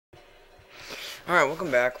Alright, welcome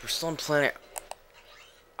back. We're still on planet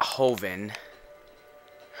Hoven.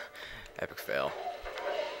 Epic fail.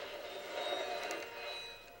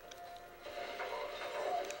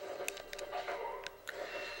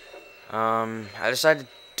 I decided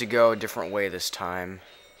to go a different way this time.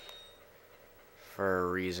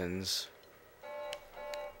 For reasons.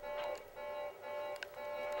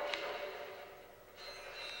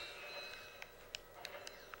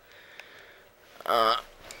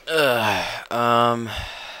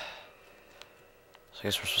 So I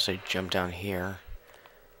guess we're supposed to jump down here.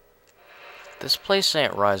 This place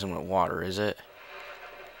ain't rising with water, is it?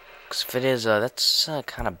 Because if it is, that's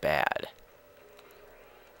kind of bad.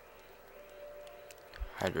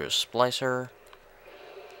 Hydro splicer.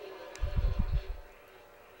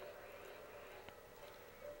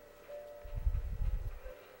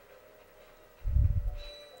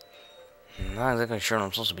 I'm not exactly sure what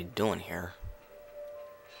I'm supposed to be doing here.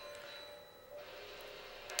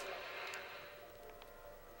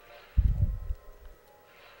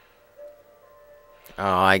 Oh,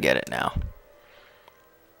 I get it now.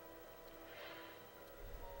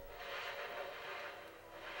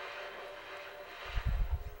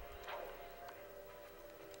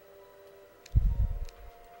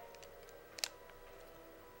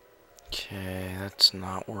 Okay, that's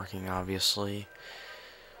not working, obviously.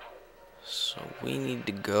 So we need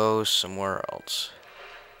to go somewhere else.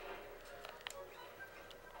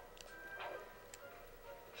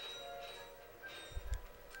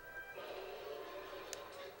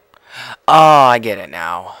 Oh, I get it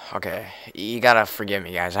now. Okay, you gotta forgive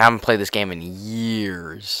me, guys. I haven't played this game in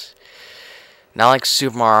years. Not like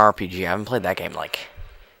Super Mario RPG. I haven't played that game, like,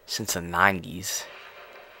 since the 90s.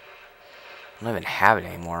 I don't even have it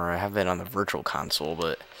anymore. I have it on the virtual console,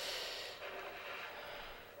 but...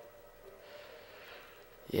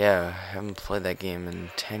 yeah, I haven't played that game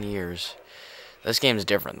in 10 years. This game's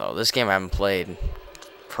different, though. This game I haven't played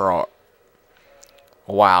for a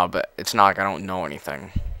while, but it's not like I don't know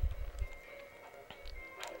anything.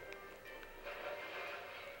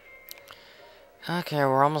 Okay,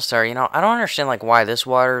 we're almost there. You know, I don't understand, like, why this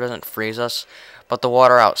water doesn't freeze us, but the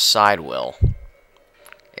water outside will.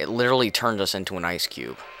 It literally turns us into an ice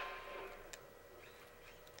cube.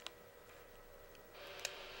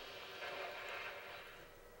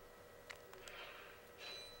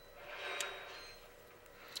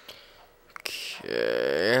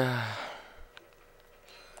 Okay.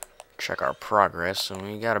 Check our progress, and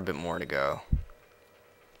we got a bit more to go.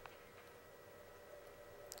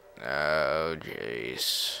 Oh,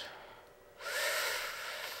 jeez.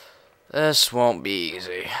 This won't be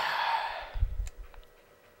easy.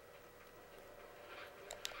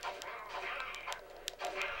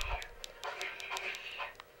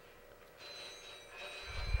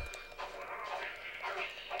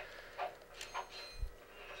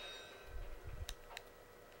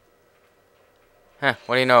 Huh,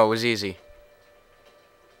 what do you know? It was easy.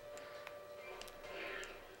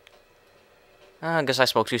 I guess I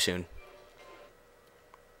spoke too soon.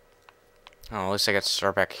 Oh, at least I got to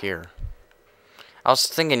start back here. I was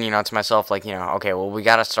thinking, you know, to myself, like, you know, okay, well, we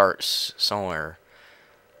gotta start somewhere.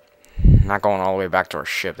 Not going all the way back to our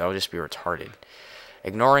ship. That would just be retarded.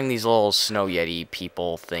 Ignoring these little snow yeti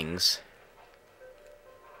people things.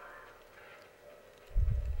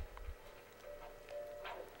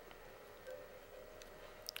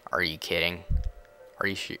 Are you kidding? Are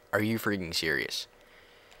you freaking serious?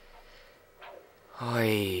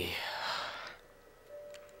 Oy.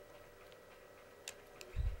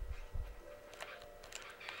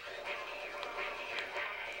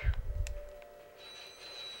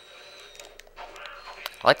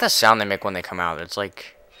 I like the sound they make when they come out. It's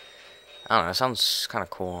like, I don't know, it sounds kind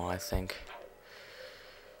of cool, I think.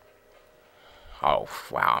 Oh,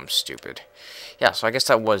 wow, I'm stupid. Yeah, so I guess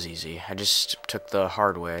that was easy. I just took the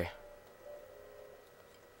hard way.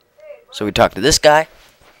 So we talked to this guy.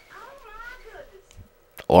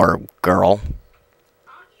 Or girl.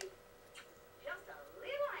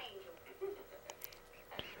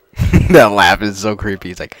 That laugh is so creepy.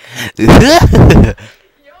 He's like...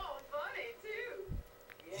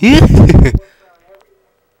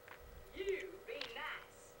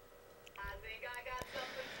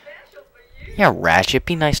 Yeah, Ratchet,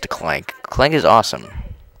 be nice to Clank. Clank is awesome.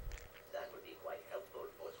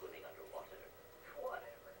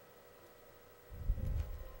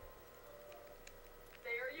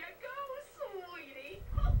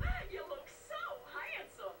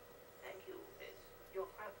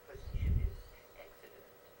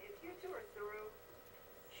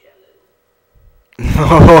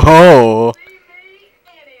 Oh.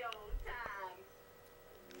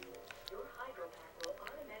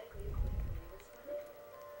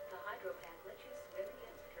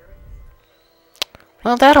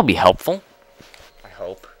 Well, that'll be helpful. I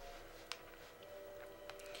hope.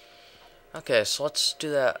 Okay, so let's do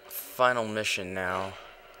that final mission now.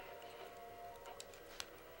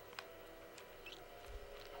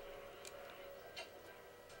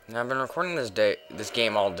 Now, I've been recording this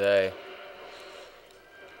game all day.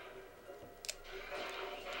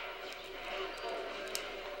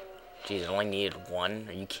 Jeez, I only needed one.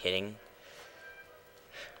 Are you kidding?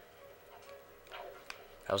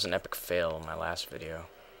 That was an epic fail in my last video.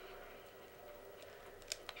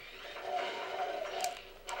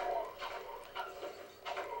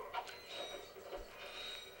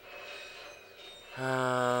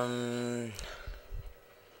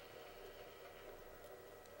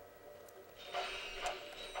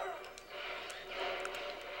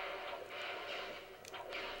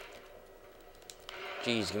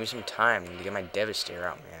 Jeez, give me some time to get my Devastator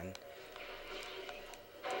out, man.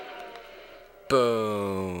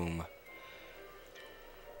 Boom.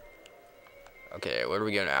 Okay, where do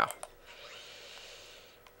we go now?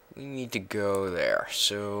 We need to go there.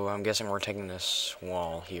 So, I'm guessing we're taking this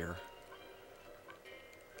wall here.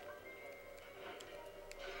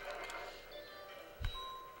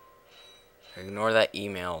 Ignore that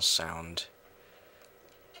email sound.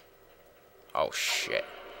 Oh, shit.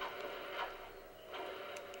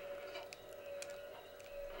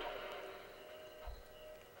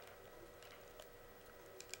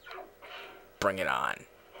 Bring it on.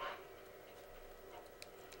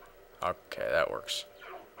 Okay, that works.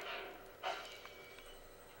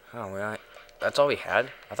 Oh, that's all we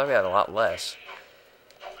had? I thought we had a lot less.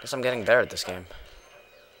 Guess I'm getting better at this game.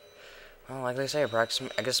 Well, like they say,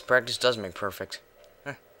 I guess practice does make perfect.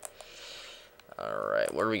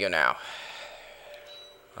 Alright, where do we go now?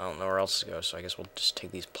 I don't know where else to go, so I guess we'll just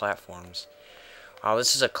take these platforms. Wow,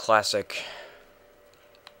 this is a classic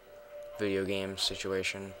video game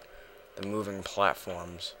situation. The moving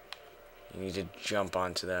platforms. You need to jump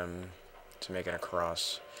onto them to make it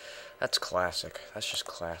across. That's classic. That's just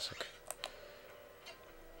classic.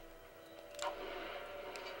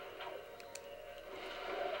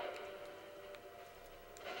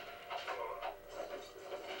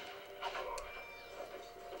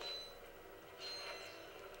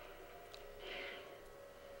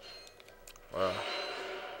 Well,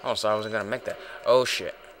 oh, so I wasn't gonna make that. Oh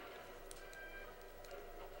shit.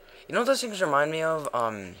 You know what those things remind me of?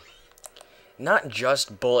 Not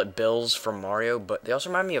just bullet bills from Mario, but they also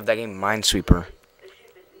remind me of that game Minesweeper.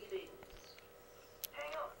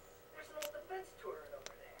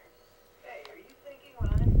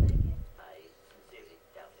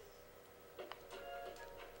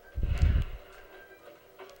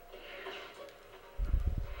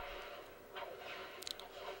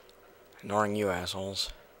 Ignoring you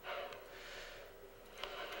assholes.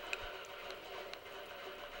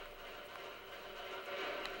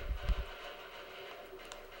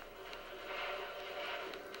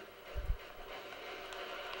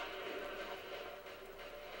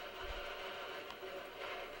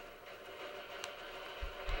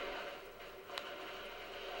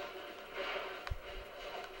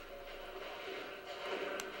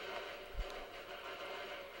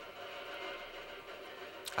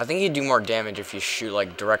 I think you do more damage if you shoot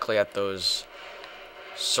like directly at those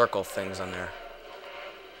circle things on there.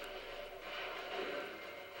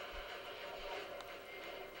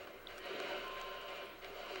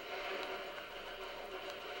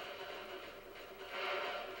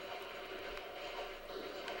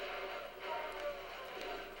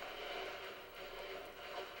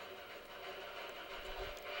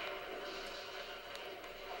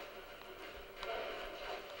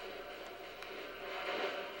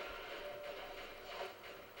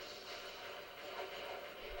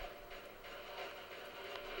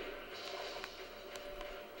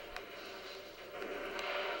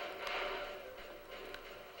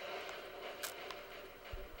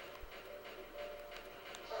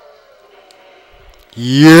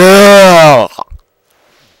 Yeah!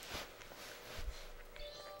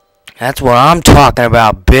 That's what I'm talking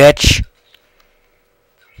about, bitch!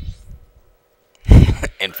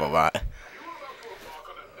 Infobot.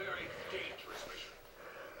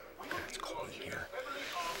 It's cold in here.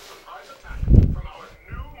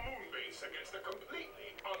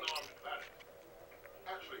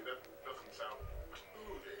 Actually, that doesn't sound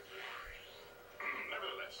smooth.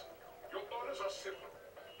 Nevertheless, your orders are simple.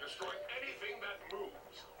 Destroy anything that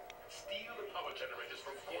moves. Steal the power generators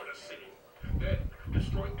from Quarter City. Then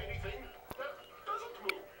destroy anything that doesn't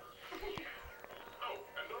move. Oh,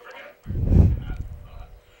 and don't forget.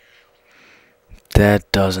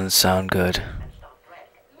 That doesn't sound good.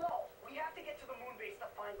 No, we have to get to the moon base to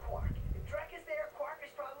find Quark. If Drek is there, Quark is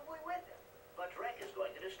probably with him. But Drek is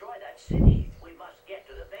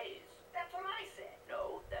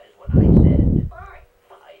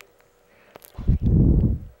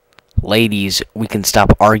ladies, we can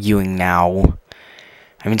stop arguing now.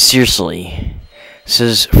 I mean, seriously. This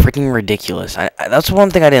is freaking ridiculous. That's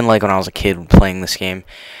one thing I didn't like when I was a kid playing this game.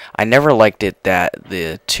 I never liked it that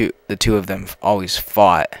the two of them always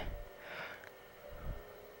fought.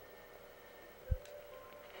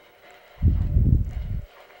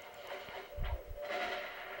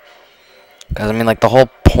 Because, I mean, like, the whole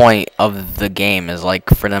point of the game is, like,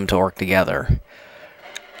 for them to work together.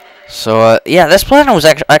 So, yeah, this planet was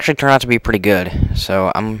actually turned out to be pretty good.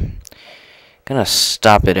 So, I'm gonna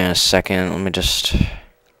stop it in a second. Let me just...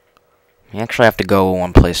 We actually have to go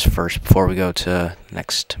one place first before we go to the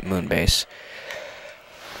next moon base.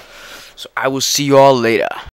 So, I will see you all later.